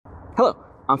Hello,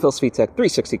 I'm Phil Svitek,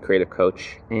 360 Creative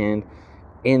Coach, and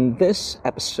in this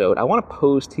episode, I want to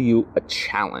pose to you a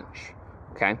challenge,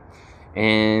 okay?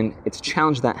 And it's a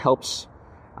challenge that helps,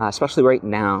 especially right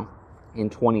now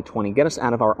in 2020, get us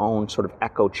out of our own sort of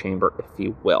echo chamber, if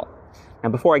you will. Now,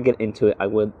 before I get into it, I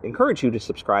would encourage you to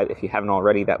subscribe if you haven't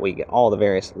already. That way you get all the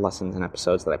various lessons and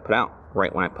episodes that I put out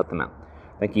right when I put them out.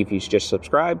 Thank you if you just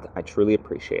subscribed. I truly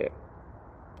appreciate it.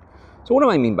 So what do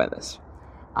I mean by this?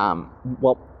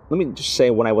 Well, let me just say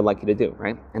what I would like you to do,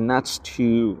 right? And that's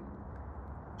to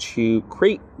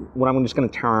create what I'm just going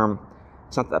to term,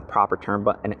 it's not the proper term,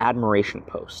 but an admiration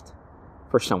post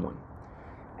for someone.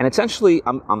 And essentially,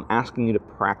 I'm asking you to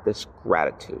practice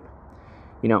gratitude.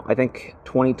 You know, I think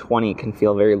 2020 can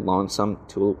feel very lonesome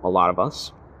to a lot of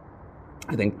us.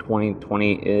 I think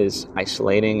 2020 is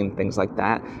isolating and things like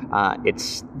that.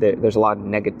 There's a lot of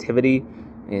negativity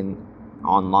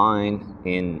online,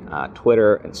 in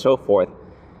Twitter, and so forth.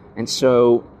 And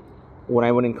so what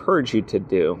I would encourage you to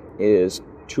do is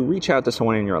to reach out to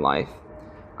someone in your life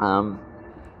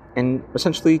and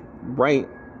essentially write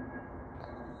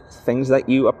things that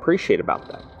you appreciate about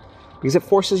them. Because it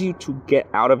forces you to get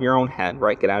out of your own head,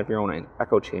 right? Get out of your own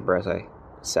echo chamber, as I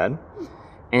said.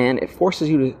 And it forces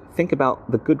you to think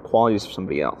about the good qualities of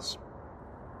somebody else.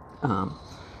 I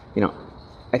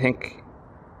think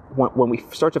when we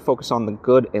start to focus on the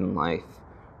good in life,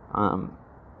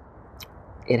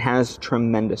 it has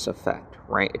tremendous effect,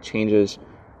 right? It changes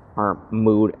our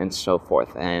mood and so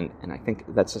forth. And I think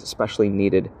that's especially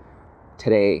needed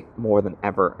today more than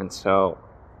ever. And so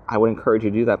I would encourage you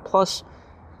to do that. Plus,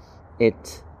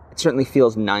 it certainly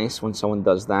feels nice when someone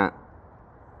does that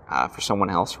for someone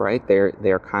else, right?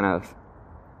 They're kind of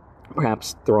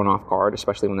perhaps thrown off guard,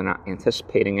 especially when they're not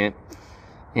anticipating it.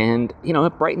 And,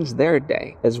 it brightens their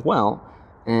day as well.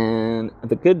 And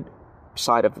the good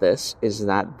side of this is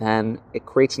that then it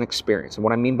creates an experience. And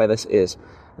what I mean by this is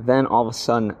then all of a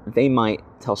sudden they might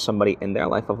tell somebody in their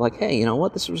life of like, hey, you know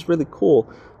what, this was really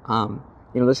cool.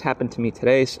 This happened to me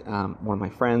today. One of my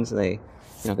friends, they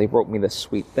wrote me this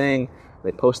sweet thing.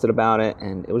 They posted about it,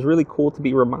 and it was really cool to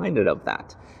be reminded of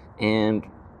that. And,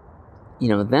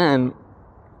 then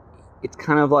it's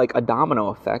kind of like a domino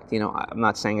effect. I'm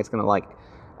not saying it's going to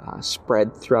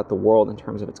spread throughout the world in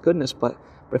terms of its goodness, but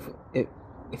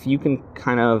if you can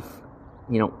kind of,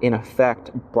 in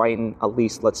effect, brighten at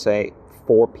least, let's say,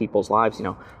 4 people's lives,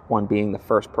 one being the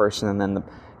first person, and then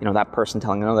that person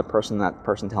telling another person, that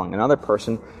person telling another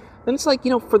person, then it's like,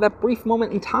 for that brief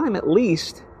moment in time, at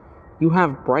least, you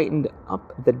have brightened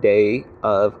up the day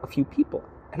of a few people.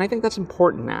 And I think that's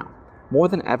important now, more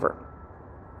than ever,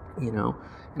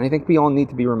 and I think we all need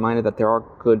to be reminded that there are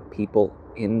good people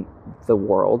in the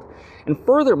world. And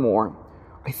furthermore,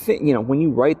 I think, when you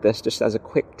write this, just as a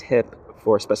quick tip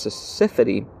for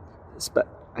specificity,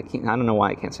 I don't know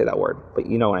why I can't say that word, but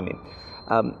you know what I mean.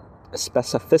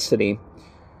 Specificity.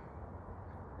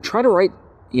 Try to write,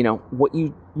 what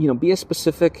be as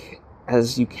specific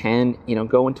as you can,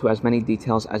 go into as many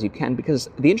details as you can, because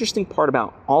the interesting part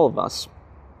about all of us,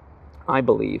 I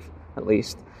believe, at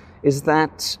least, is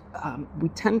that we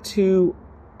tend to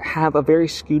have a very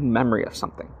skewed memory of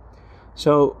something.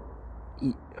 So,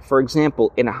 for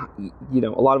example, a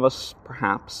lot of us,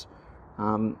 perhaps,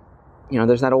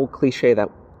 there's that old cliche that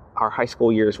our high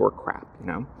school years were crap,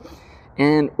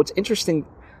 And what's interesting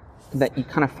that you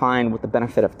kind of find with the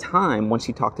benefit of time, once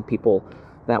you talk to people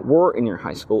that were in your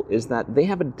high school, is that they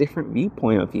have a different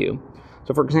viewpoint of you.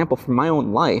 So, for example, from my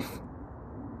own life,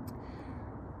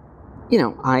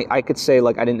 I could say,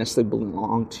 I didn't necessarily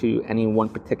belong to any one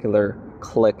particular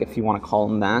clique, if you want to call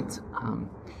them that.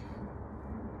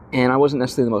 And I wasn't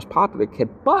necessarily the most popular kid,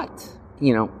 but,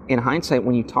 in hindsight,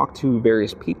 when you talk to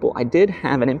various people, I did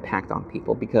have an impact on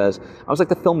people because I was like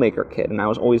the filmmaker kid, and I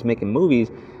was always making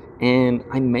movies, and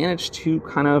I managed to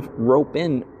kind of rope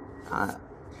in,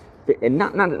 and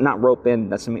not rope in,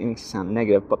 that's making it sound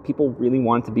negative, but people really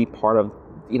wanted to be part of,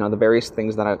 the various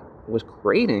things that I was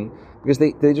creating, because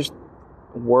they just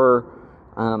were,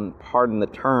 pardon the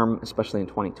term, especially in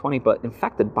 2020, but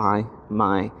infected by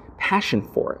my passion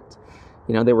for it.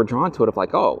 They were drawn to it of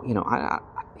like, oh,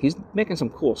 he's making some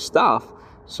cool stuff,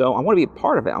 so I want to be a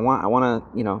part of it. I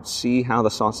want to, see how the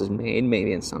sauce is made,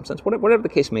 maybe in some sense, whatever the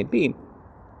case may be.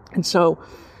 And so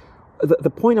the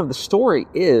point of the story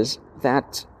is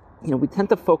that, we tend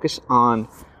to focus on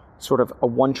sort of a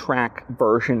one-track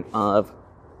version of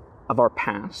our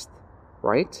past,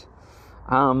 right?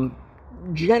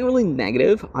 Generally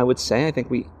negative, I would say. I think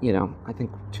I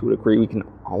think to a degree we can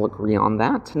all agree on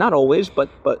that. Not always, but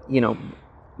the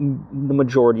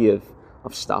majority of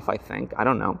stuff, I think. I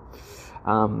don't know.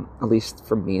 At least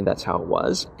for me, that's how it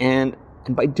was. And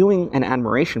And by doing an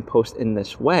admiration post in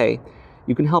this way,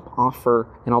 you can help offer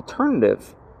an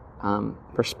alternative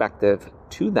perspective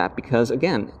to that, because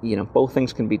again, both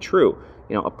things can be true.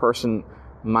 A person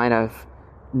might have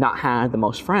not had the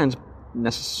most friends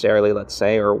necessarily, let's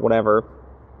say, or whatever,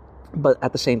 but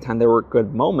at the same time, there were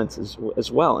good moments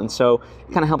as well. And so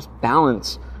it kind of helps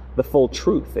balance the full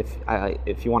truth,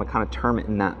 if you want to kind of term it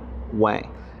in that way.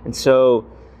 And so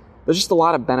there's just a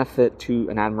lot of benefit to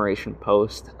an admiration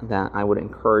post that I would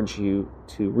encourage you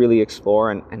to really explore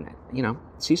and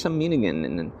see some meaning in,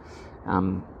 and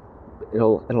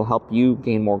it'll help you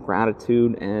gain more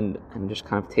gratitude and just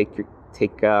kind of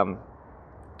take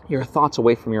your thoughts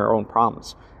away from your own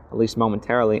problems, at least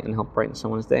momentarily, and help brighten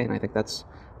someone's day. And I think it's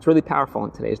really powerful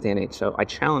in today's day and age. So I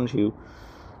challenge you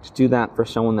to do that for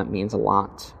someone that means a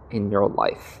lot in your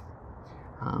life.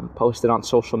 Post it on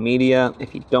social media.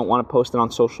 If you don't want to post it on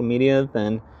social media,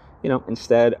 then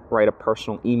instead write a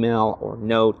personal email or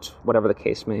note, whatever the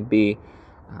case may be.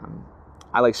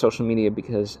 I like social media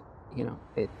because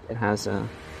it has a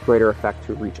greater effect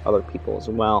to reach other people as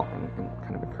well, and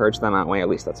kind of encourage them that way. At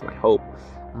least that's my hope.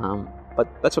 But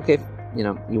that's okay if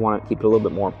you want to keep it a little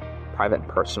bit more private and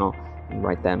personal, and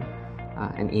write them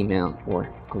an email or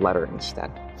a letter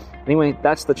instead. Anyway,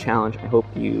 that's the challenge. I hope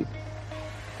you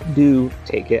do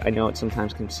take it. I know it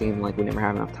sometimes can seem like we never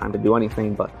have enough time to do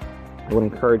anything, but I would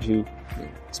encourage you to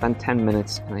spend 10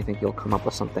 minutes, and I think you'll come up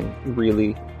with something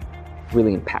really,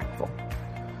 really impactful.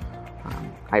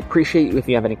 I appreciate you if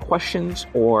you have any questions,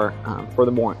 or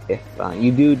furthermore, if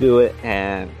you do it,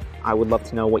 and I would love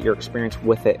to know what your experience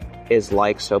with it is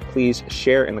like. So please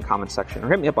share in the comment section or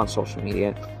hit me up on social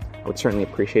media. I would certainly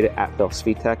appreciate it at Phil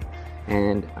Svitek.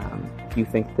 And if you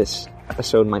think this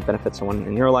episode might benefit someone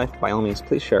in your life, by all means,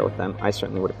 please share it with them. I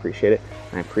certainly would appreciate it.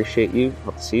 And I appreciate you.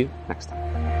 Hope to see you next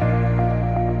time.